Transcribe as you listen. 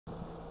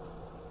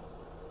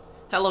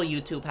Hello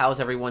YouTube, how's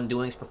everyone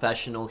doing? It's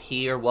Professional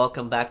here.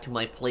 Welcome back to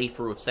my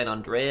playthrough of San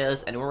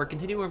Andreas, and we're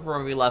continuing from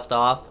where we left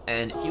off.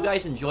 And if you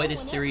guys enjoy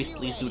this series,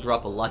 please do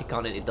drop a like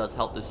on it. It does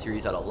help this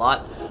series out a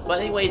lot. But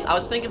anyways, I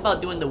was thinking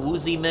about doing the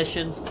Woozy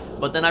missions,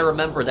 but then I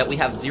remembered that we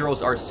have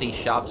Zero's RC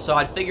shop, so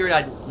I figured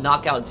I'd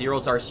knock out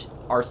Zero's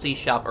RC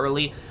shop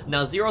early.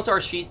 Now, Zero's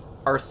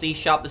RC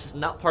shop, this is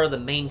not part of the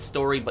main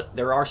story, but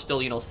there are still,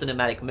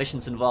 cinematic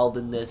missions involved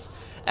in this,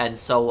 and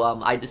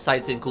so I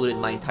decided to include it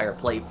in my entire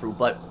playthrough.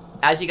 But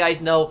as you guys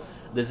know,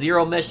 the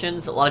Zero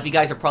missions, a lot of you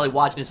guys are probably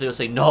watching this video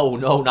saying, no,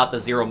 not the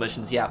Zero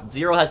missions. Yeah,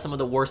 Zero has some of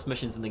the worst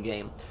missions in the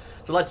game.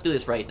 So let's do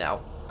this right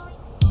now.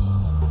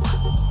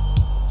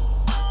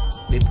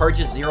 We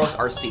purchased Zero's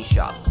RC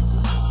shop.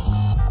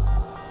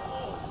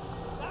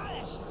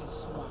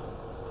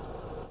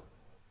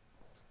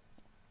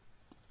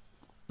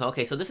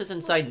 Okay, so this is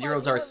inside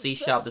Zero's RC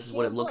shop. This is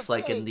what it looks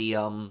like in the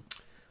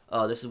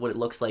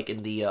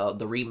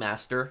the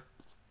remaster.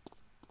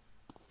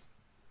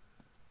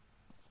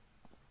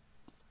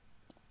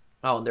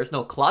 Oh, and there's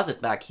no closet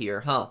back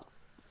here, huh?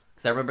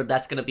 Because I remember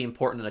that's going to be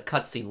important in a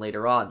cutscene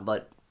later on,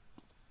 but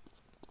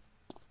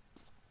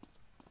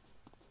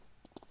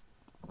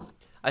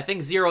I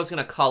think Zero's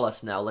going to call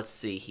us now. Let's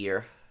see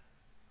here.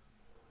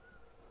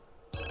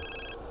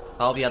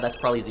 Oh, yeah, that's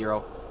probably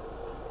Zero.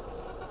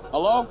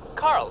 Hello?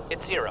 Carl,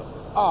 it's Zero.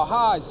 Oh,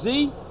 hi,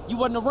 Z. You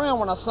wasn't around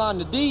when I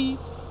signed the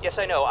deeds. Yes,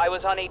 I know. I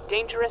was on a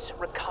dangerous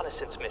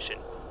reconnaissance mission,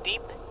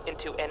 deep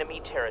into enemy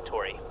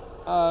territory.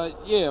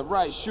 Yeah,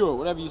 right, sure,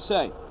 whatever you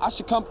say. I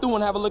should come through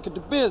and have a look at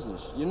the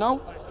business, you know?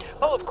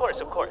 Oh, of course,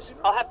 of course.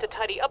 I'll have to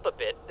tidy up a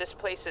bit. This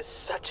place is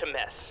such a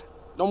mess.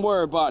 Don't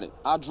worry about it.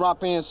 I'll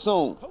drop in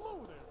soon.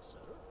 Hello there, sir.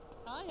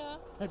 Hiya.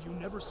 Have you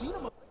never seen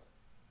him?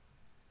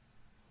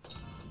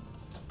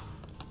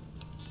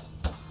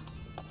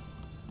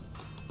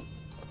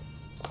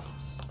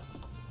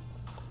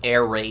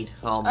 Air raid.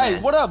 Oh, man.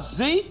 Hey, what up,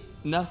 Z?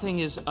 Nothing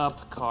is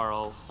up,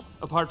 Carl,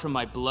 apart from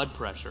my blood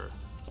pressure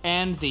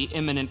and the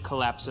imminent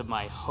collapse of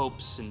my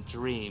hopes and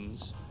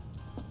dreams.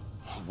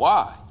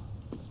 Why?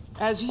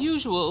 As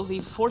usual,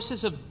 the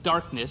forces of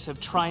darkness have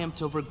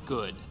triumphed over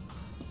good.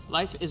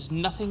 Life is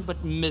nothing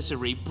but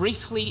misery,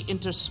 briefly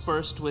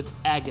interspersed with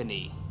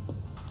agony.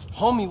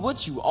 Homie,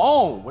 what you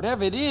own?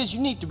 Whatever it is,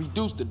 you need to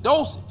reduce the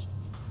dosage.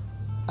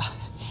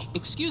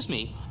 Excuse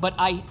me, but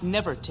I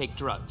never take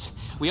drugs.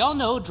 We all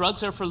know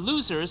drugs are for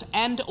losers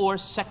and/or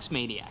sex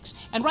maniacs.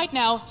 And right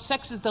now,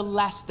 sex is the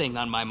last thing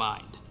on my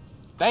mind.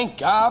 Thank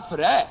God for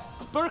that.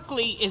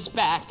 Berkeley is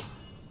back.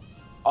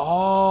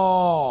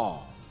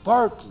 Oh,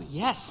 Berkeley.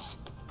 Yes.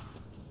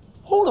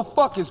 Who the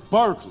fuck is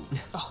Berkeley?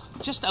 Oh,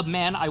 just a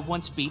man I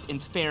once beat in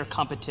fair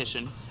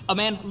competition. A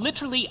man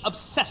literally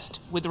obsessed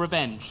with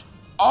revenge.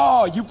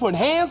 Oh, you putting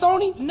hands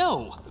on him?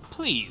 No,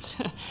 please.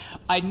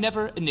 I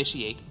never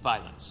initiate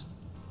violence.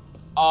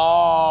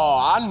 Oh,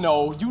 I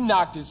know. You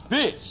knocked his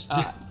bitch.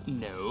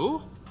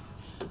 No.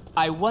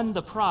 I won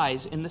the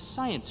prize in the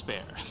science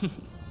fair.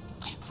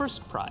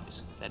 First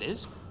prize, that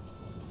is.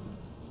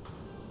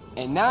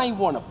 And now he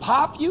want to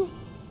pop you?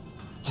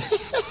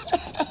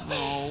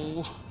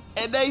 No.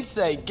 And they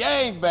say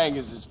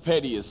gangbangers is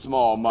petty and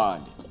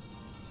small-minded.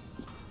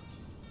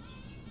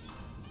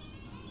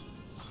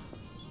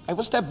 Hey,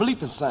 what's that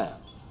bleeping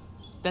sound?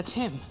 That's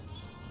him.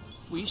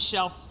 We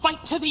shall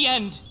fight to the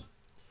end.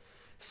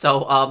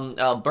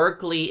 So,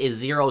 Berkeley is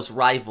Zero's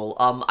rival.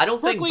 I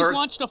don't think Berkeley's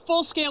launched a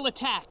full-scale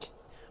attack.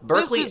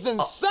 Berkeley, This is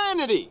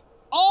insanity!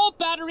 All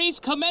batteries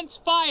commence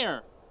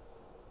fire.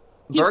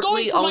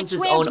 Berkeley owns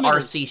his own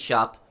RC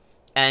shop,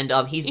 and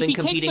he's been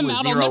competing with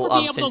Zero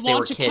since they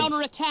were kids.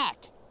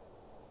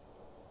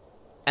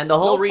 And the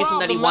whole reason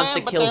that he wants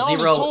to kill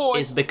Zero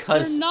is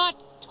because They're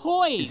not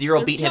toys.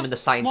 Zero beat him in the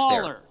science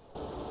fair.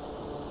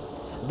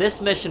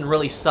 This mission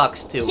really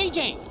sucks too.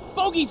 CJ,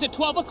 bogey's at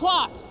 12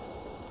 o'clock.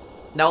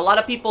 Now, a lot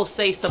of people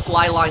say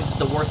Supply Lines is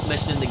the worst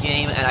mission in the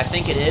game, and I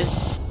think it is,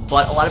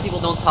 but a lot of people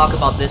don't talk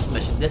about this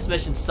mission. This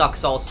mission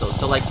sucks also.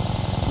 So, like,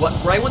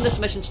 right when this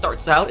mission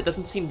starts out, it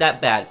doesn't seem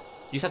that bad.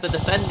 You just have to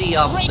defend the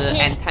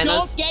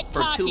antennas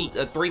for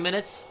 3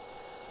 minutes.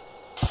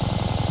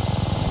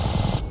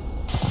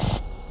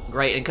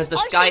 Great, and because the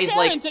sky is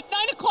like... at 9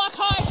 o'clock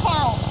high,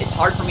 Carl. It's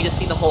hard for me to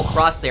see the whole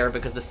crosshair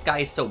because the sky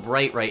is so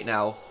bright right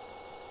now.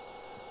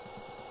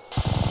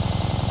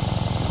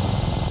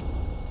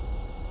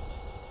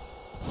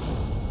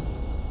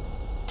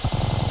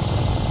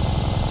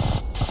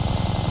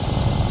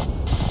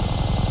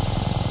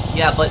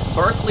 Yeah, but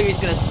Berkeley is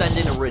going to send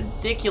in a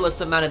ridiculous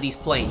amount of these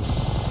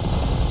planes.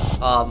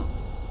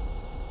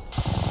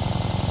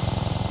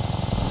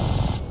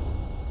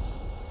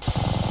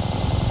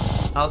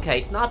 Okay,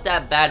 it's not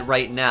that bad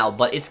right now,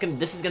 but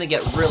this is gonna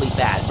get really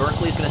bad.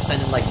 Berkeley's gonna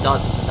send in like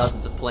dozens and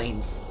dozens of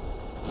planes.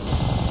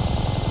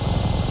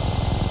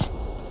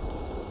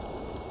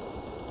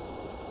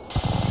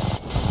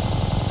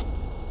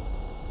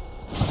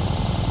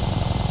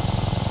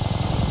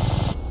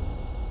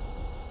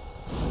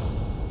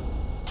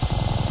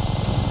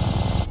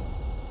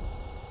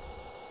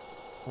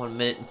 .1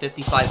 minute and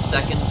 55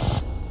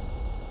 seconds.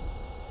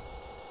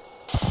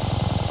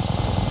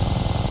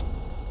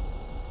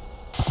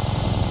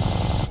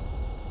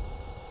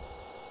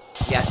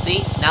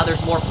 See? Now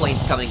there's more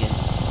planes coming in.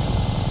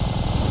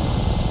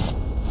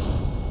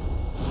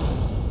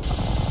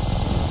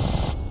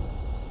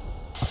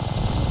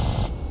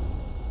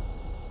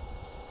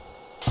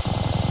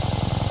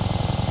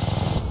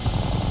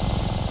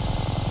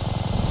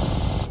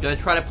 Gonna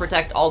try to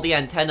protect all the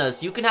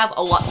antennas. You can have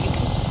a lot.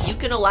 You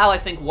can allow, I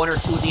think, 1 or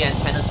 2 of the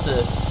antennas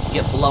to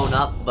get blown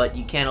up, but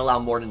you can't allow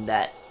more than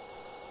that.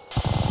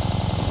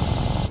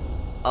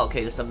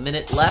 Okay, there's a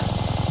minute left.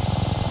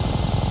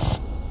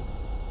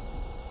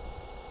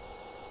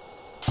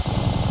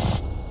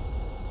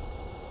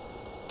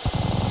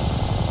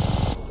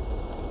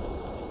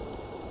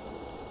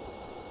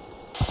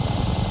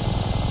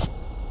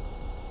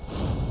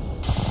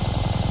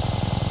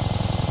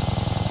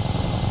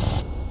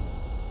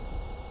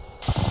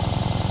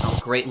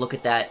 Great, look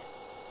at that.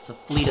 It's a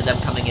fleet of them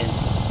coming in.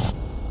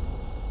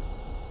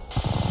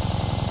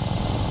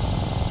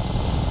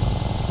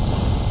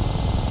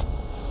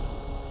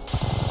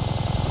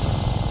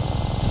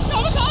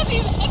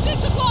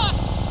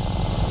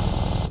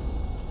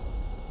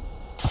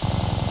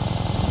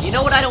 You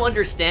know what I don't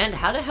understand?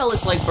 How the hell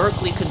is, like,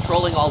 Berkeley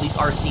controlling all these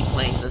RC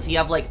planes? Does he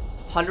have, like,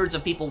 hundreds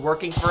of people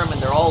working for him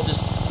and they're all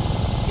just,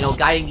 you know,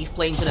 guiding these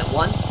planes in at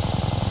once?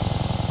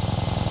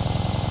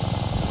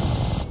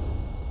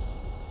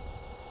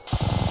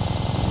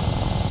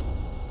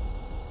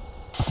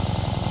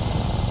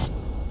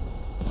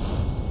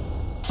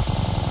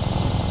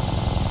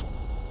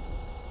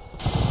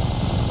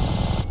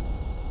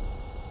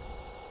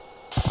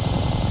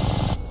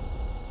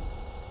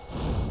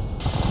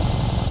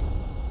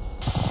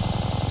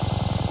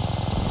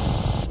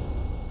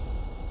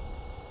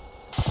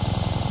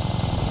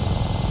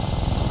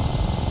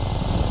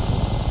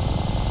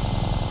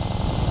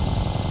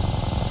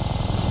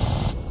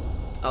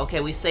 Okay,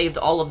 we saved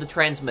all of the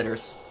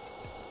transmitters.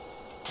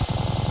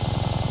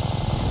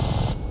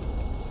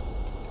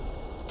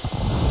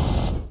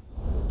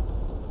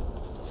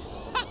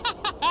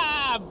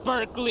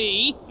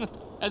 Berkeley!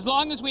 As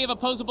long as we have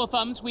opposable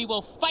thumbs, we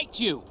will fight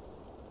you!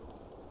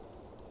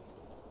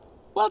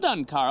 Well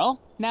done,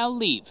 Carl. Now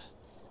leave.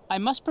 I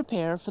must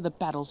prepare for the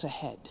battles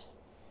ahead.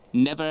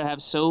 Never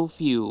have so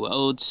few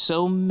owed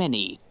so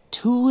many.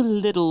 Too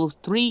little,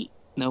 three...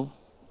 No,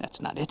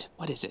 that's not it.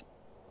 What is it?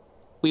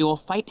 We will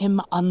fight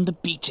him on the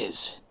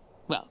beaches.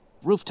 Well,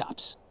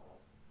 rooftops.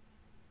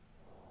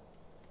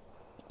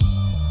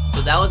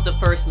 So that was the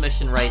first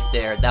mission right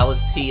there. That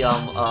was the,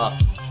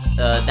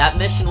 that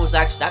mission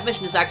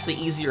is actually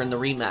easier in the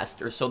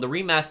remaster. So the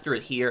remaster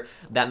here,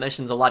 that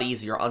mission's a lot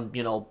easier. On,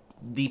 you know,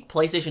 the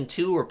PlayStation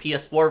 2 or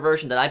PS4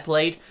 version that I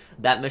played,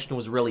 that mission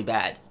was really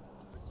bad.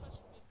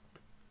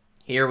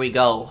 Here we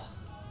go.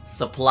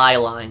 Supply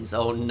lines,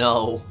 oh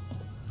no.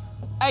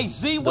 Hey,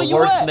 Z, where The you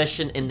worst at?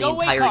 mission in the Go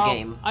away, entire Carl.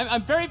 game.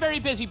 I'm very, very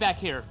busy back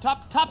here.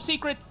 Top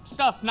secret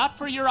stuff, not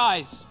for your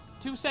eyes.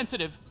 Too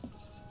sensitive.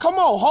 Come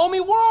on,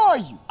 homie, where are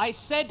you? I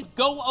said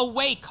go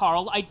away,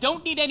 Carl. I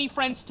don't need any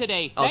friends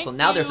today. Oh, Thank so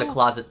now you. there's a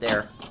closet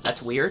there.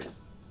 That's weird.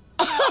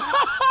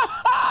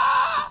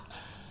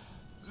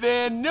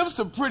 Man, them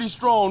some pretty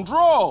strong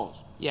draws.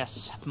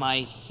 Yes,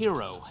 my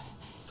hero.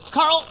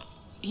 Carl,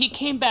 he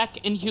came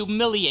back and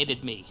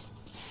humiliated me.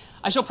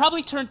 I shall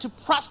probably turn to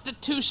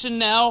prostitution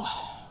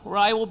now, where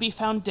I will be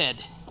found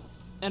dead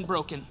and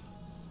broken.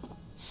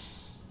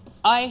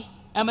 I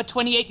am a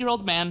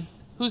 28-year-old man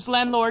whose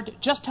landlord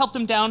just helped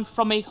him down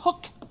from a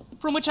hook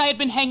from which I had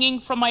been hanging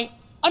from my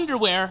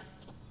underwear,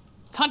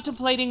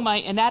 contemplating my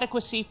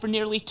inadequacy for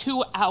nearly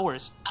 2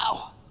 hours.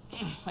 Ow,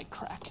 my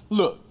crack.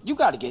 Look, you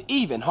gotta get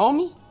even,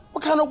 homie.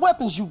 What kind of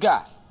weapons you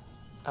got?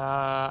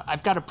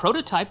 I've got a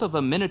prototype of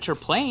a miniature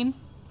plane.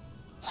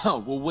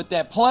 Well, with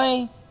that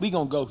plane, we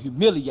gonna go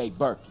humiliate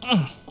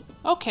Berkeley.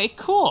 Okay,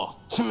 cool.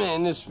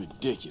 Man, this is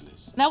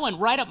ridiculous. That went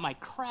right up my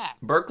crack.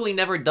 Berkeley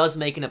never does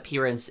make an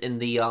appearance in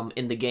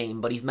the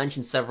game, but he's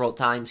mentioned several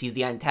times. He's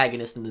the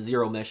antagonist in the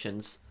Zero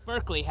missions.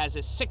 Berkeley has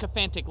his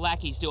sycophantic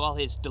lackeys do all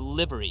his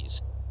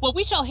deliveries. Well,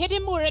 we shall hit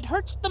him where it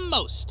hurts the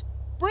most.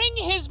 Bring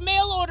his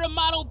mail-order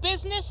model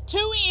business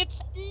to its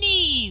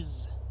knees.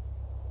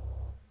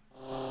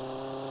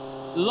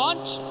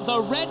 Launch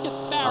the Red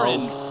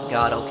Baron. Oh,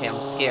 God, okay,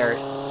 I'm scared.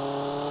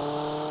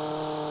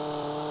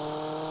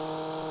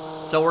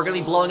 So we're gonna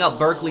be blowing up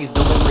Berkeley's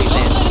delivery Don't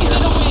vans let him here.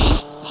 get away.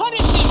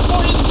 Punish him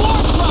for his war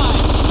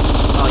crime.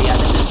 Oh yeah,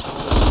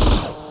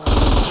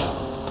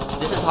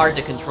 this is hard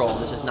to control.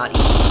 This is not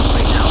easy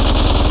right now.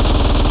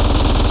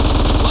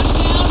 1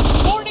 down,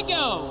 4 to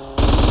go.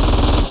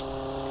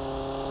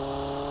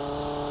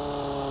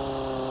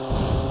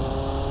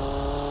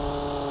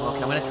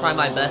 Okay, I'm gonna try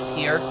my best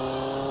here.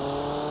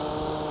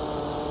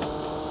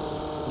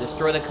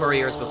 Destroy the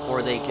couriers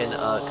before they can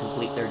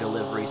complete their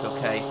deliveries,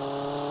 okay?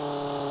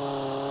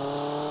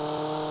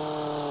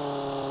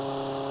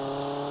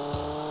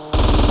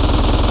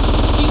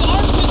 He's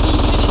armed with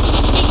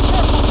lieutenants. Be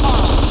careful,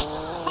 Carl.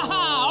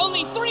 Haha,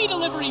 only 3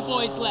 delivery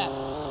boys left.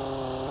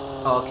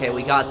 Okay,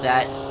 we got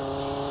that.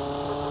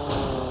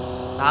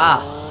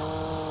 Ah.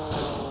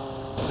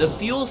 The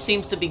fuel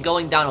seems to be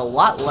going down a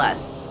lot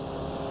less.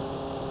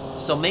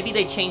 So maybe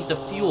they changed the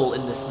fuel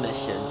in this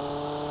mission.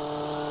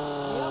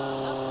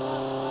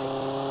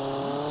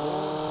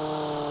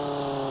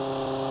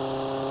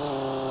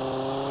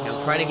 Okay,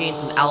 I'm trying to gain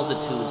some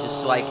altitude just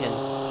so I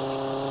can...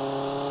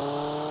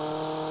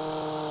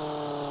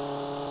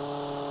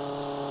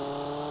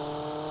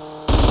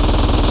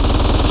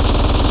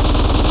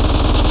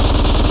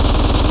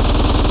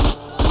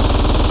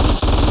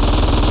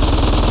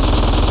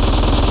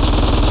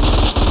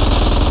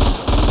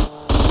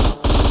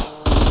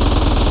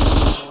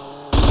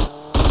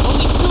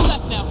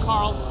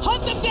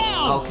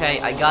 Okay,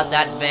 I got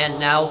that van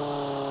now,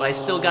 but I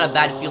still got a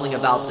bad feeling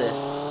about this.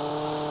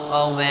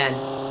 Oh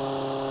man.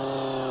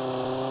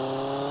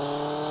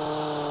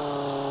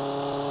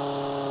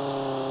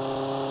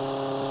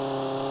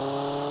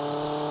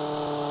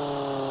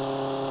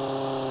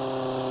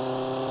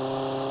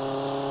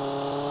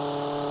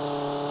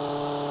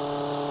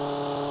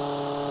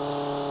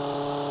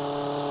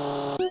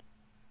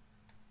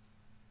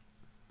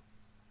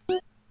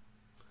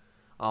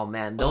 Oh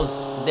man,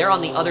 they're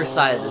on the other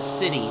side of the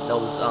city,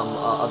 those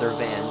other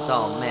vans.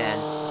 Oh man,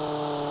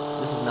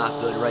 this is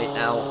not good right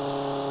now.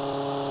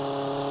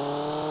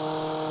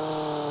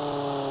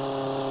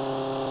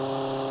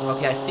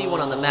 Okay, I see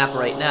one on the map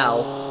right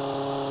now.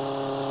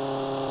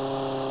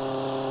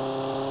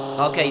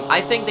 Okay, I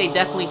think they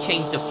definitely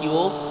changed the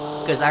fuel,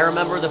 because I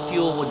remember the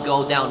fuel would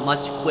go down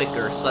much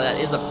quicker, so that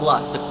is a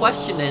plus. The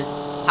question is,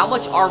 how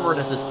much armor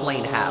does this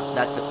plane have?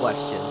 That's the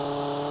question.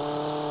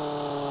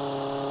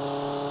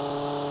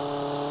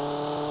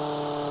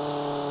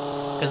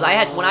 Because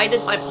when I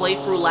did my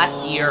playthrough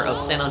last year of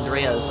San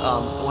Andreas,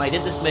 when I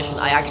did this mission,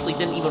 I actually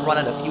didn't even run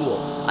out of fuel.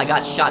 I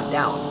got shot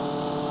down.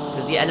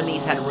 Because the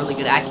enemies had really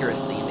good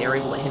accuracy, and they were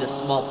able to hit a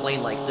small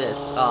plane like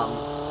this.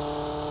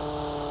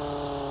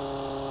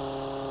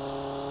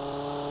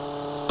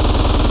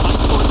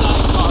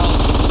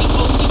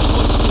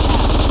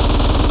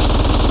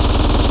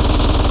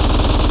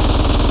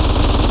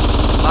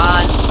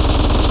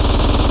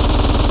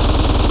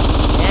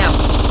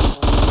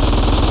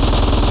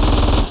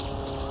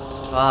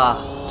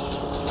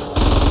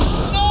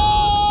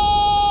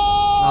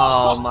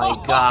 Oh my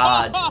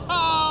god.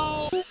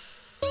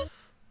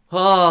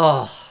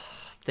 Oh,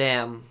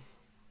 damn.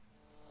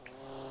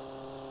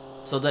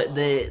 So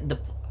the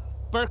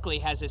Berkeley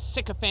has his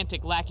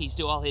sycophantic lackeys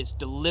do all his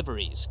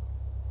deliveries.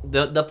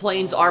 The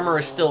plane's armor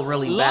is still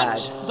really bad.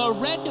 Launch the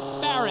Red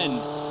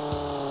Baron.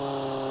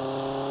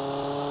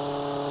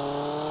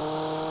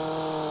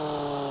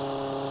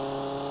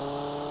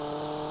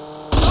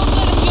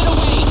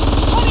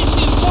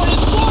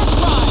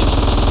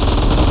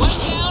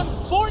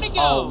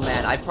 Oh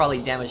man, I probably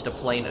damaged the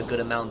plane a good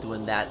amount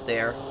doing that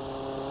there.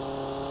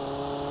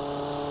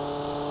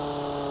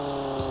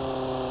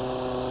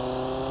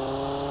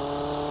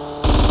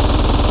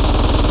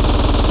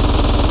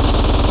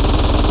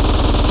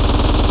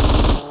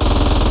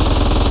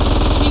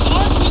 He's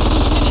armed with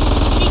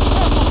lieutenants. Be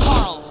careful,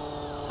 Carl.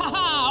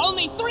 Haha,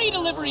 only 3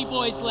 delivery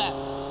boys left.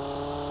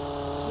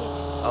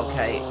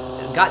 Okay,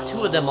 got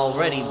 2 of them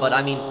already, but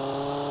I mean,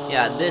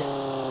 yeah,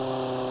 this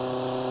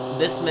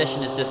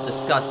mission is just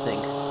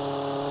disgusting.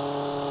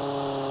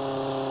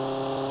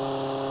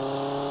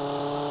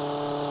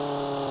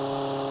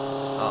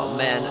 Oh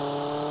man.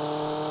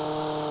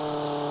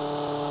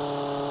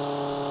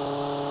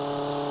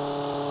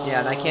 Yeah,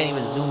 and I can't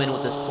even zoom in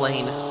with this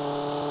plane.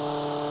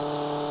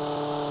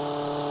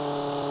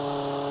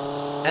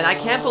 And I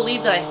can't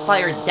believe that I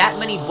fired that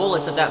many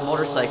bullets at that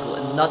motorcycle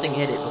and nothing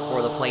hit it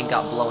before the plane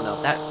got blown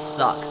up. That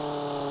sucked.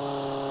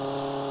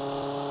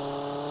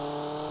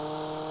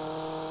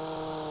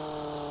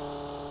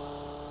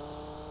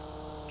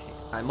 Okay,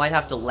 I might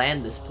have to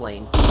land this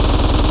plane.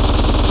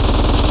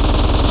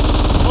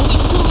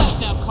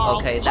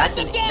 Okay, that's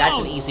an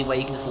easy way.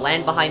 You can just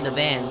land behind the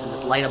vans and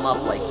just light them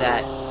up like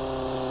that.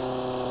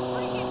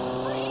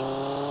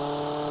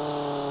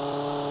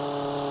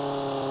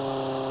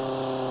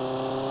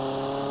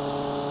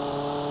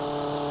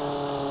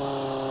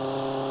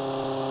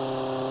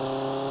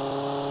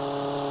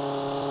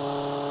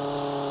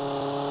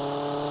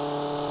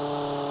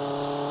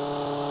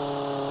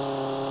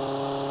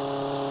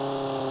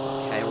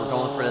 Okay, we're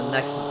going for the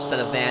next set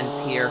of vans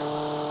here.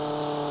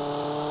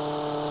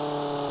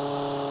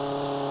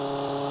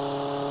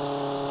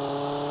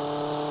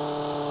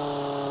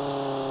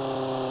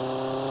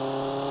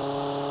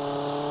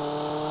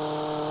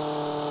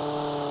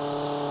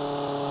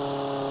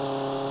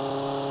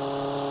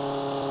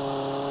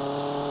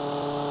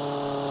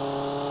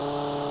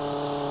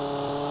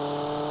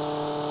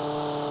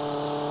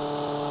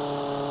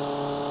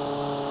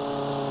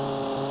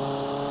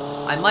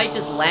 I might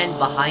just land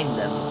behind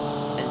them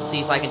and see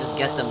if I can just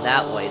get them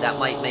that way. That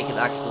might make it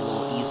actually a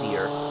little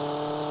easier.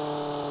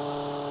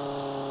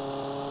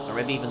 Or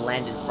maybe even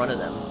land in front of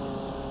them.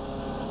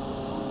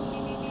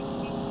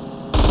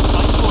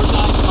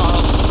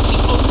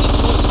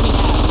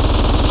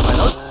 Are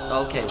those...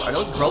 Okay, are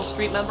those Grove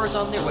Street members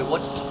on there? Wait,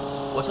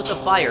 what's with the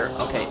fire?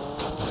 Okay.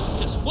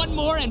 Just one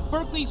more and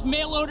Berkeley's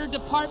mail order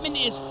department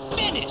is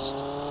finished!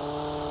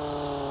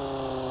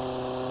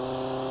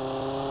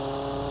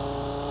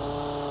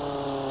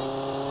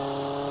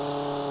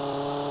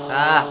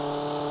 Ah.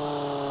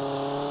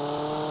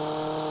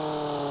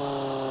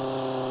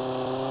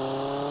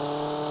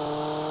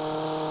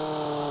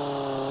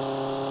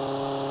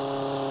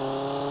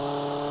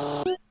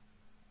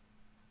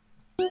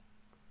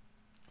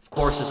 Of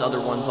course, this other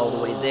one's all the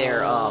way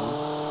there. Oh,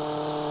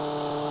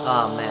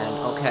 man.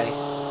 Okay.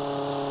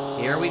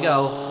 Here we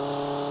go.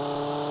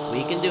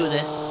 We can do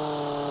this.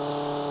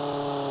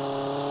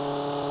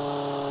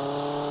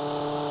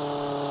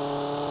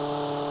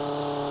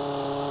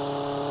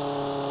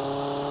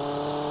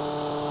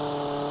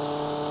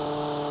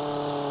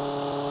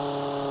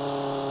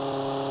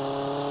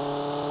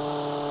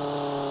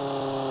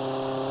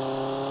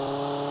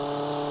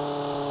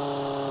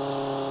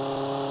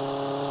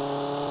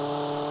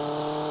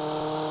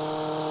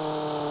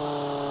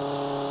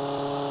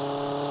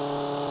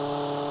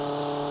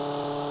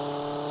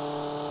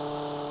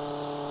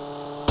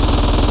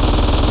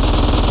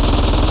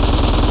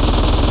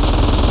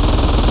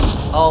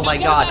 Oh my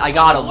god, I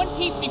got him. One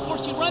piece before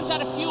she runs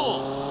out of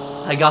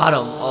fuel. I got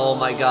him. Oh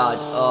my god.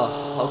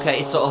 Oh,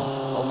 okay. So,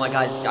 oh my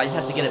god. I just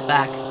have to get it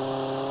back.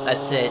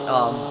 That's it.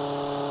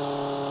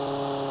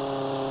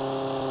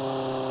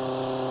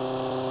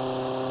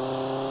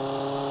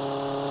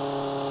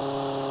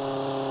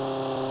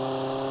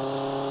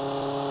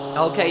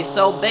 Okay,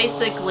 so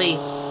basically,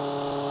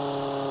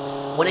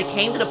 when it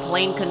came to the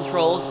plane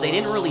controls, they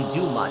didn't really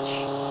do much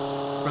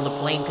for the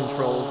plane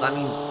controls. I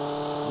mean,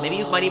 maybe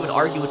you might even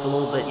argue it's a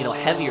little bit, you know,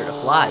 heavier to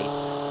fly.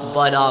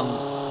 But,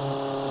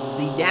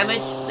 the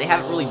damage, they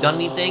haven't really done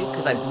anything,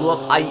 because I blew up.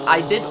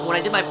 When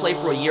I did my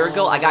playthrough a year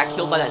ago, I got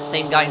killed by that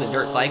same guy in the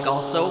dirt bike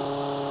also.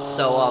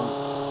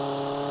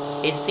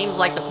 So, it seems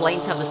like the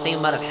planes have the same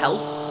amount of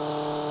health.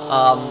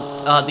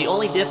 The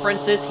only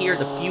difference is here,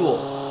 the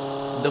fuel.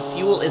 The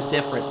fuel is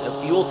different. The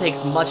fuel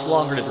takes much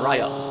longer to dry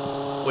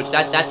up, which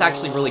that's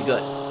actually really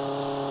good.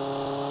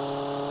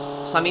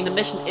 So, I mean, the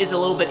mission is a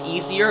little bit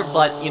easier,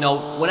 but, you know,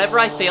 whenever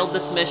I failed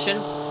this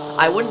mission,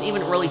 I wouldn't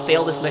even really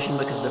fail this mission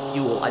because of the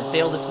fuel. I'd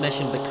fail this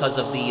mission because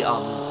of the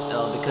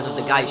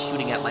guy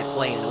shooting at my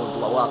plane and it would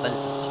blow up, and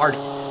it's just hard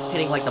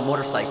hitting, like, the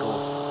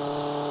motorcycles.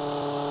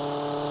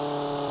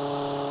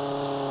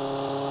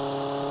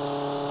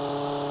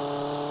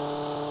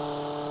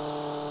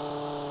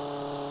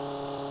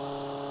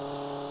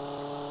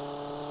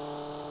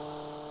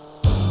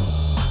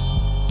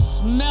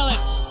 Smell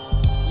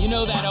it! You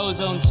know that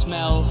ozone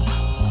smell.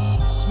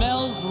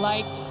 Smells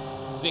like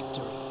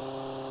victory.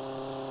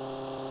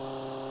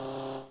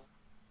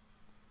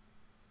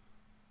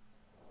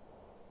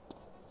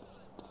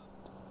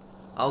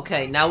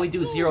 Okay, now we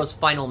do Zero's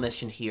final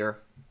mission here.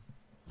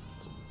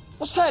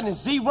 What's happening,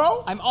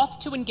 Zero? I'm off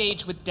to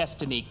engage with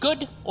destiny,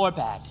 good or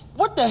bad.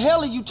 What the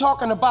hell are you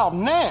talking about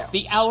now?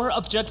 The hour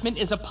of judgment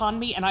is upon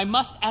me, and I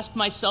must ask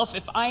myself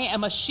if I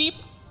am a sheep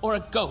or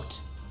a goat.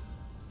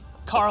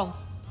 Carl,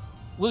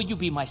 will you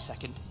be my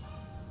second?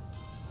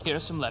 Here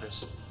are some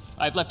letters.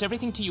 I've left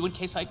everything to you in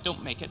case I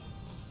don't make it.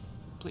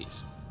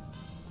 Please.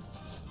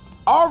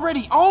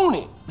 Already own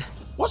it.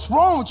 What's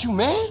wrong with you,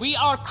 man? We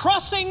are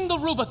crossing the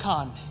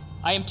Rubicon.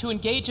 I am to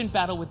engage in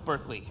battle with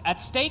Berkeley.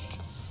 At stake,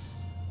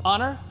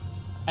 honor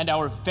and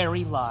our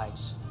very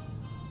lives.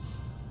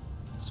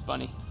 It's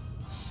funny.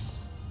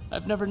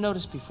 I've never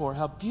noticed before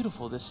how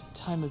beautiful this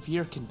time of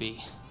year can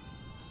be.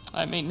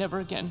 I may never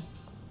again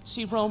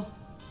see Rome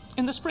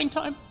in the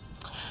springtime.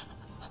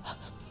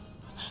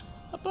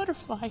 A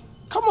butterfly.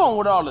 Come on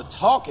with all the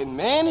talking,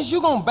 man. Is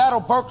you gonna battle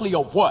Berkeley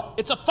or what?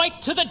 It's a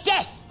fight to the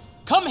death!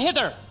 Come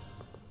hither!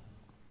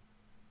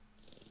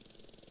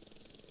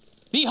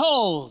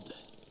 Behold,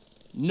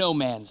 no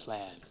man's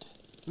land.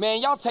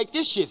 Man, y'all take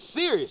this shit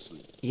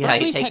seriously. Yeah, you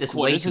Berkeley's take this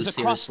way headquarters too is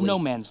across seriously. no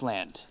man's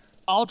land.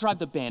 I'll drive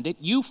the bandit,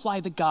 you fly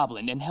the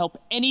goblin, and help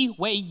any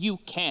way you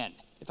can.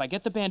 If I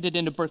get the bandit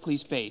into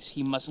Berkeley's base,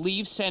 he must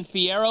leave San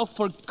Fierro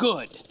for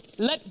good.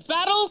 Let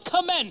battle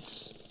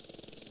commence!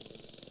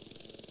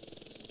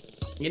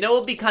 You know, it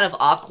would be kind of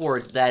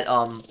awkward that,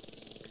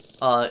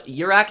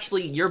 you're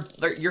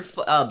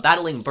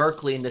battling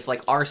Berkeley in this,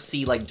 like,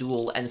 RC, like,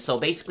 duel, and so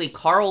basically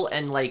Carl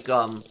and, like,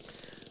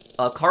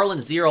 Carl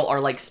and Zero are,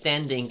 like,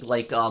 standing,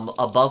 like,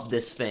 above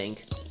this thing,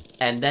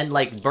 and then,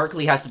 like,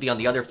 Berkeley has to be on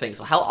the other thing,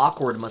 so how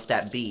awkward must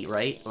that be,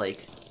 right?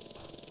 Like...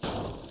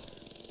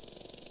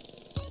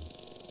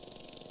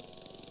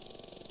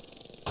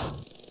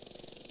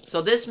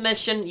 So this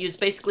mission, it's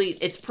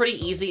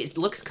pretty easy. It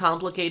looks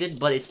complicated,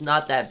 but it's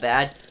not that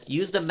bad.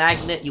 Use the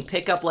magnet, you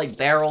pick up, like,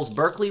 barrels.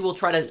 Berkeley will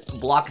try to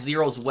block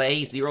Zero's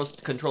way. Zero's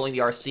controlling the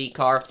RC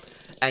car.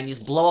 And you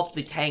just blow up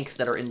the tanks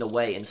that are in the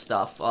way and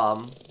stuff.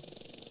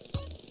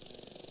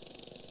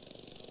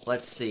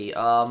 Let's see.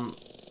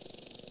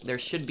 There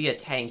should be a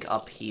tank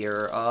up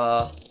here.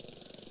 Oh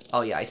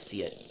yeah, I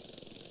see it.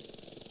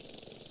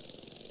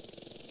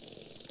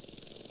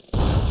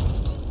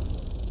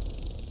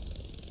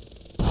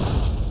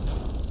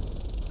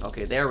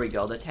 Okay, there we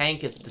go. The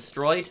tank is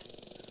destroyed.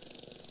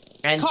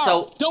 And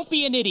Carl, so... don't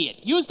be an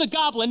idiot. Use the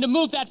goblin to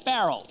move that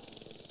barrel.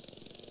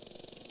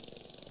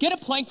 Get a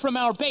plank from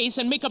our base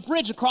and make a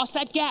bridge across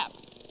that gap.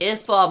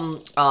 If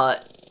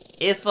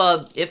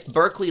if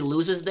Berkeley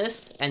loses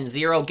this and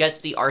Zero gets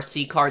the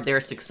RC card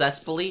there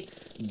successfully,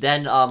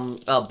 then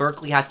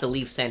Berkeley has to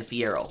leave San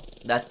Fierro.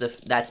 That's the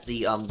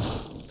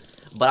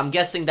but I'm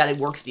guessing that it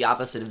works the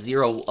opposite. If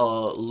Zero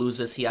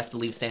loses, he has to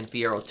leave San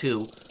Fierro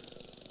too.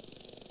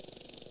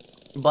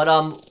 But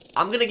I'm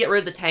gonna get rid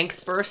of the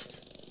tanks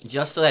first,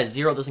 just so that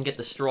Zero doesn't get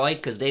destroyed,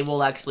 because they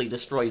will actually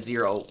destroy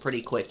Zero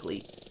pretty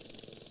quickly.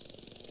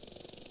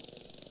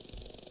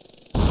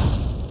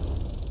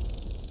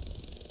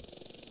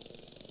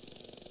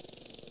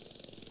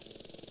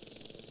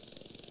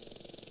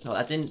 Oh,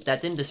 that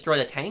didn't destroy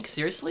the tank?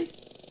 Seriously?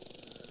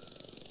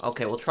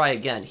 Okay, we'll try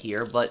again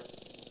here, but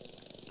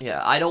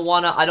yeah, I don't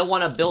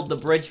wanna build the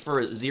bridge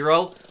for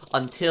Zero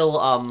until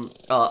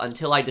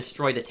I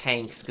destroy the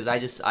tanks,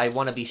 because I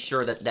want to be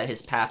sure that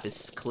his path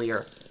is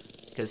clear,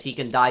 because he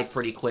can die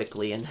pretty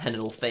quickly and then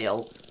it'll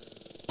fail.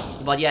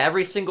 But yeah,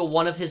 every single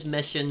one of his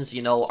missions,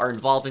 you know, are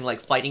involving like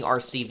fighting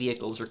RC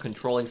vehicles or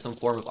controlling some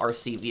form of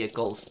RC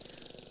vehicles.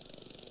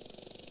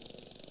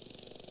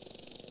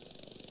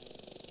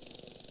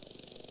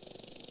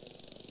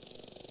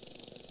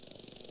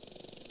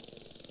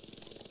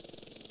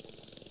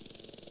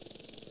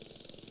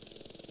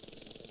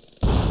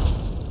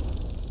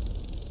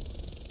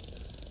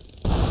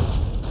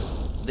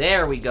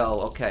 There we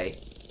go, okay.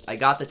 I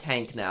got the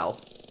tank now.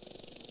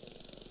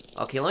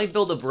 Okay, let me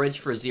build a bridge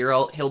for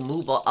Zero. He'll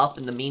move up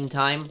in the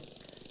meantime.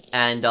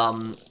 And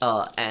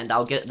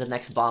I'll get the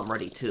next bomb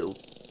ready too.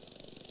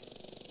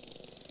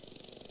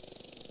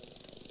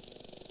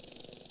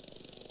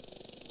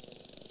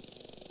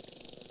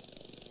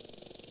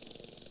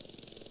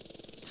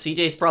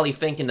 CJ's probably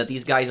thinking that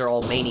these guys are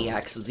all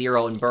maniacs,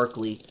 Zero and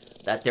Berkeley.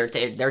 That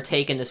they're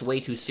taking this way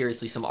too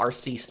seriously, some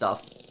RC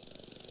stuff.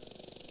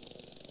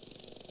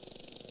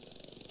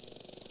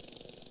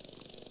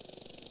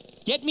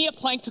 Get me a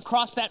plank to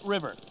cross that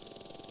river.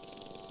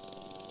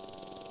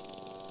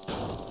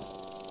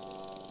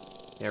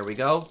 There we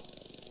go.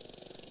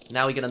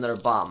 Now we get another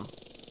bomb.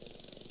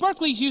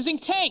 Berkeley's using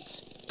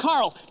tanks!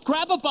 Carl,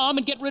 grab a bomb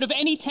and get rid of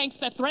any tanks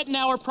that threaten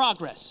our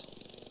progress.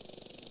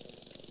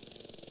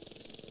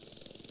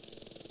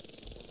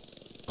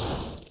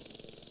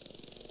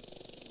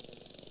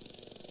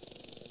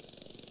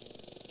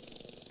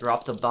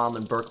 Drop the bomb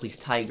in Berkeley's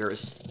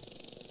Tigers.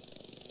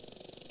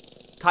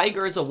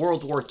 Tiger is a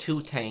World War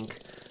II tank.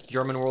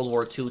 German World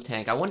War II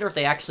tank. I wonder if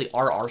they actually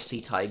are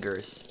RC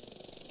Tigers.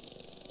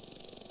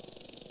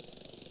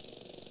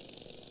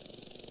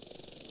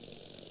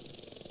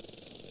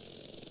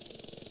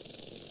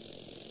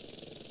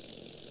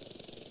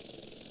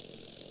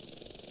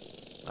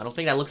 I don't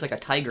think that looks like a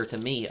tiger to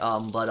me,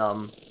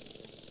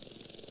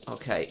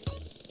 okay.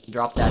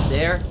 Drop that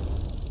there.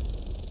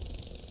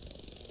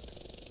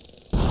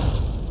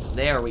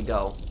 There we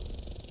go.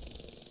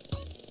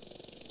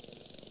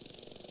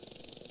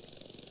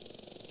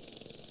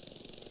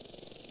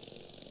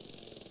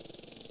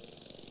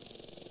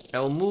 I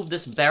will move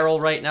this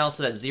barrel right now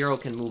so that Zero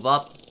can move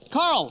up.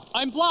 Carl,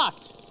 I'm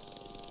blocked!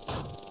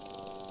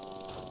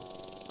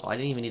 Oh, I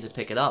didn't even need to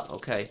pick it up.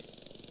 Okay.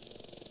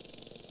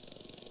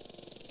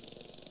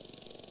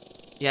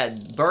 Yeah,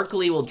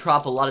 Berkeley will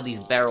drop a lot of these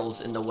barrels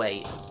in the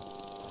way.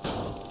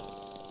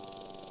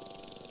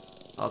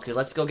 Okay,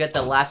 let's go get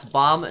the last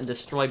bomb and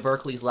destroy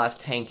Berkeley's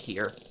last tank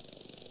here.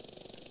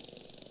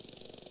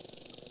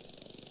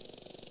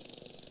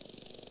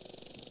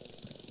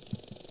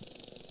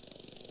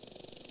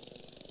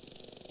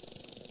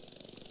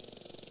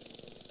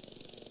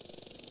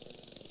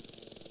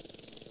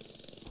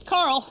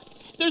 Carl,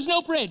 there's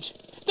no bridge!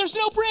 There's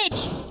no bridge!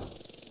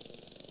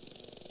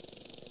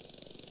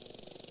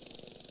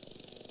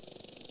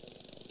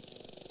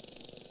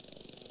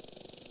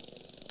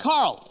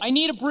 Carl, I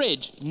need a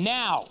bridge,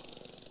 now!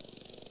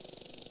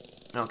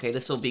 Okay,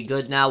 this will be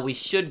good now. We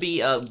should be,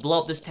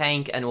 blow up this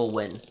tank and we'll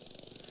win.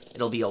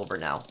 It'll be over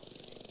now.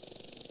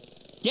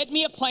 Get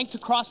me a plank to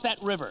cross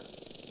that river.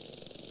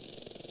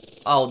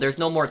 Oh, there's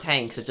no more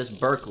tanks, it's just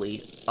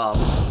Berkeley.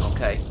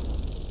 Okay.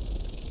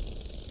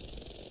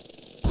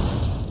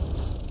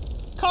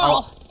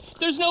 Carl,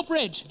 there's no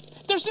bridge!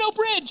 There's no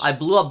bridge! I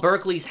blew up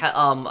Berkeley's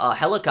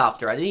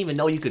helicopter. I didn't even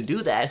know you could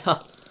do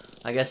that.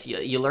 I guess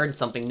you learned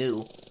something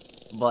new.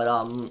 But,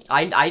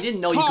 I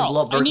didn't know you could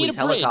blow up Berkeley's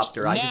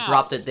helicopter. I just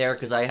dropped it there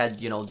because I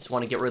had, you know, just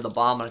want to get rid of the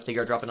bomb, and I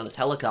figured I'd drop it on his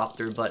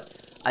helicopter, but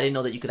I didn't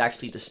know that you could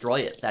actually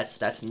destroy it.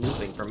 That's a new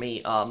thing for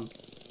me. I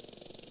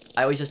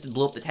always just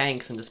blew up the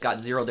tanks and just got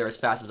Zero there as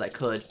fast as I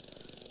could.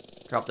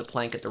 Dropped a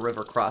plank at the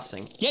river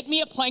crossing. Get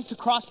me a plank to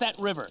cross that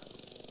river.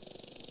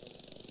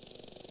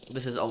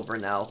 This is over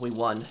now. We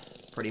won,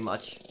 pretty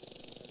much.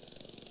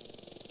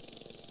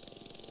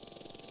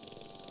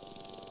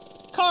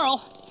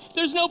 Carl,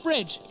 there's no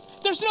bridge!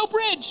 There's no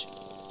bridge!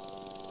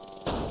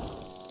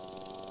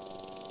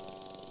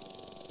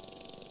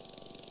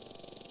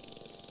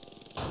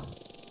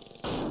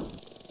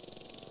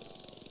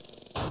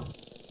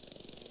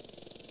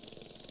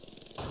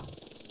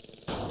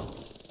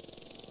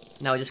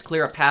 Now we just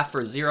clear a path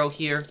for Zero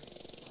here.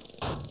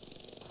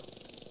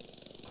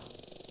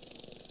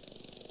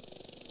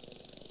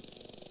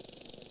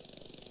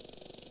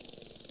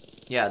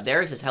 Yeah,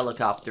 there's his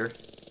helicopter.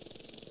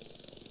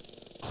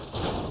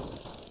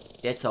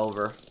 It's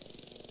over.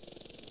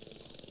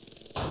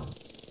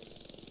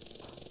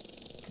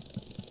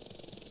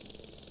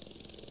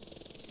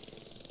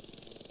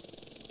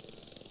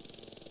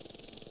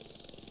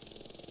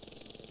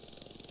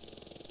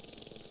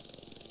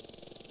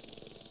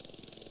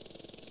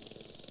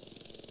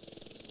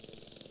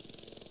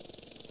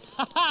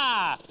 Ha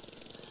ha!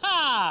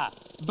 Ha!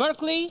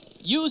 Berkeley,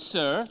 you,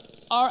 sir,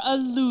 are a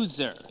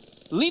loser.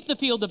 Leave the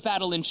field of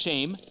battle in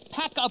shame,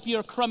 pack up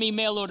your crummy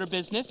mail-order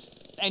business,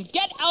 and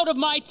get out of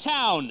my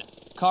town!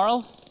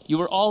 Carl,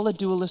 you are all a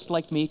duelist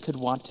like me could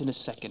want in a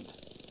second.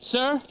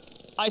 Sir,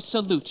 I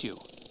salute you.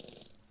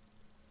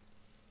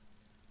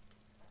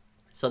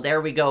 So there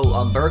we go.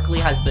 Berkeley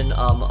has been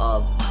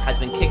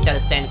kicked out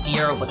of San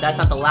Fierro, but that's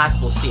not the last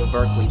we'll see of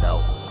Berkeley,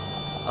 though.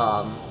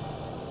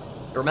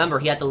 Remember,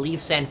 he had to leave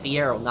San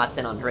Fierro, not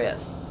San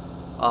Andreas.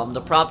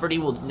 The property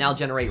will now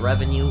generate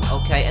revenue.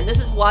 Okay, and this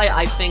is why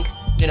I think,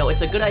 you know,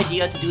 it's a good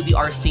idea to do the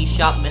RC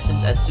shop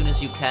missions as soon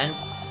as you can,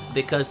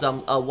 because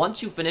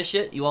once you finish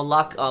it, you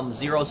unlock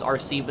Zero's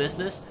RC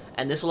business,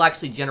 and this will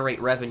actually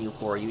generate revenue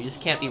for you. You just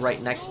can't be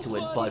right next to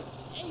it, but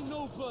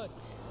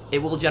it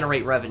will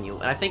generate revenue.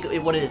 And I think,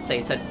 what did it say?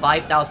 It said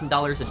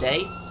 $5,000 a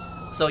day.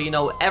 So, you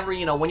know,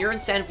 when you're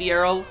in San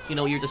Fierro, you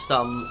know, you're just,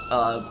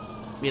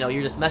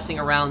 you're just messing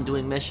around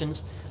doing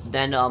missions,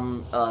 then,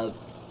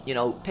 you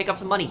know, pick up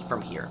some money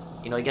from here.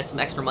 You know, you get some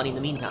extra money in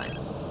the meantime.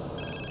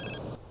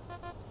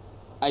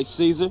 Hey,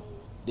 Caesar,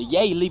 the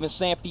Yay leaving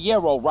San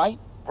Fierro, right?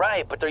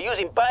 Right, but they're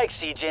using bikes,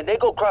 CJ, and they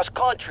go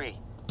cross-country.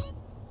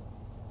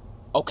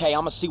 Okay,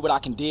 I'm gonna see what I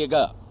can dig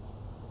up.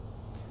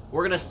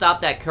 We're gonna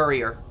stop that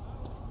courier.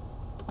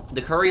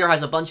 The courier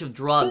has a bunch of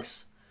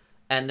drugs,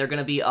 and they're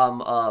gonna be,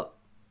 okay,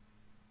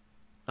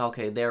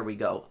 there we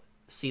go.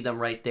 See them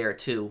right there,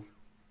 too.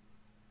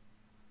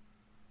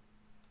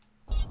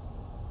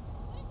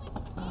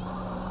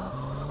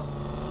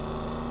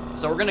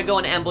 So we're gonna go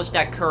and ambush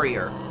that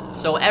courier.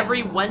 So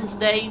every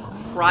Wednesday,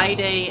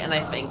 Friday, and I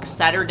think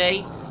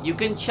Saturday, you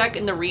can check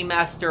in the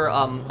remaster,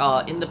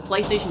 in the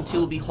PlayStation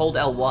 2 will be hold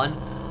L1,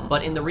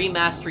 but in the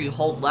remaster you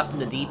hold left in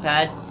the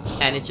D-pad,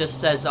 and it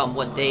just says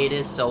what day it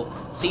is. So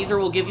Caesar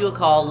will give you a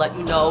call, let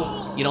you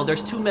know. You know,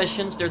 there's two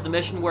missions. There's the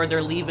mission where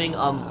they're leaving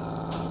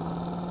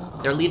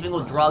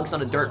with drugs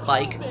on a dirt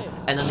bike,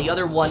 and then the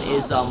other one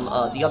is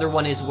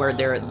where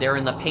they're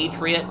in the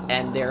Patriot,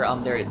 and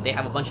they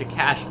have a bunch of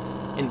cash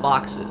in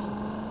boxes.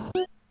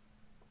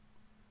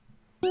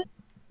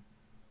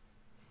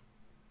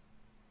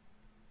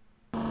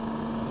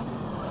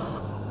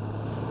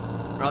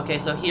 Okay,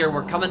 so here,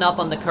 we're coming up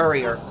on the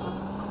courier.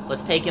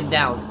 Let's take him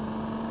down.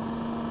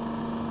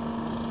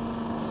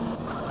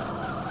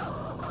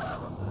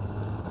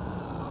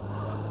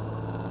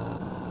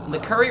 The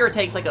courier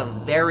takes, like, a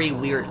very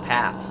weird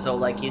path. So,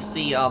 like, you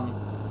see,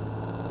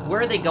 where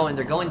are they going?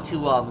 They're going to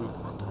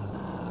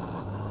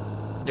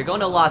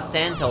Los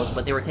Santos,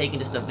 but they were taking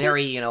just a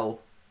very, you know,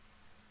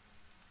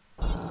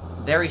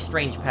 very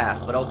strange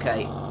path, but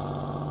okay.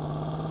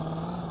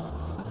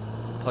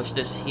 Push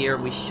this here.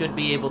 We should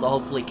be able to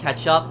hopefully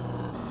catch up.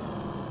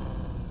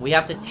 We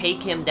have to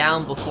take him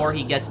down before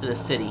he gets to the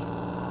city.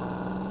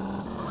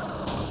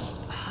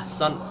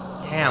 Son,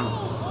 damn.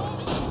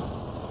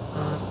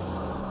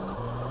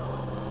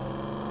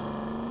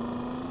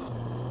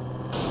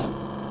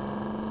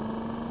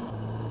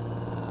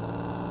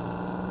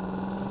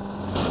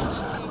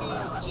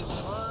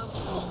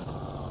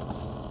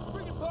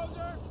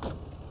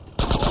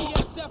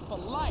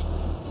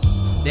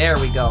 There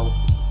we go.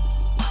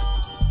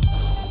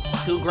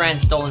 $2,000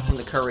 stolen from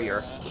the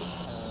courier.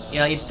 You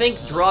know, you'd think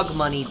drug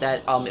money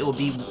that it would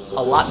be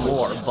a lot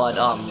more, but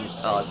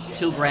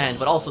 $2,000.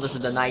 But also this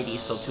is the 90s,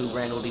 so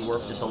 $2,000 will be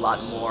worth just a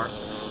lot more.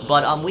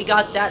 But we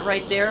got that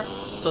right there.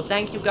 So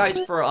thank you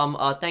guys for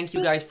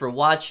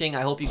watching.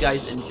 I hope you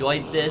guys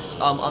enjoyed this.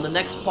 On the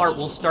next part,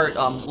 we'll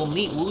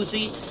meet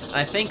Woozy. And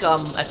I think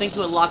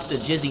to unlock the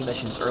Jizzy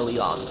missions early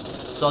on.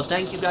 So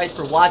thank you guys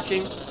for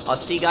watching. I'll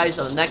see you guys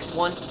on the next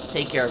one.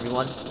 Take care,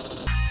 everyone.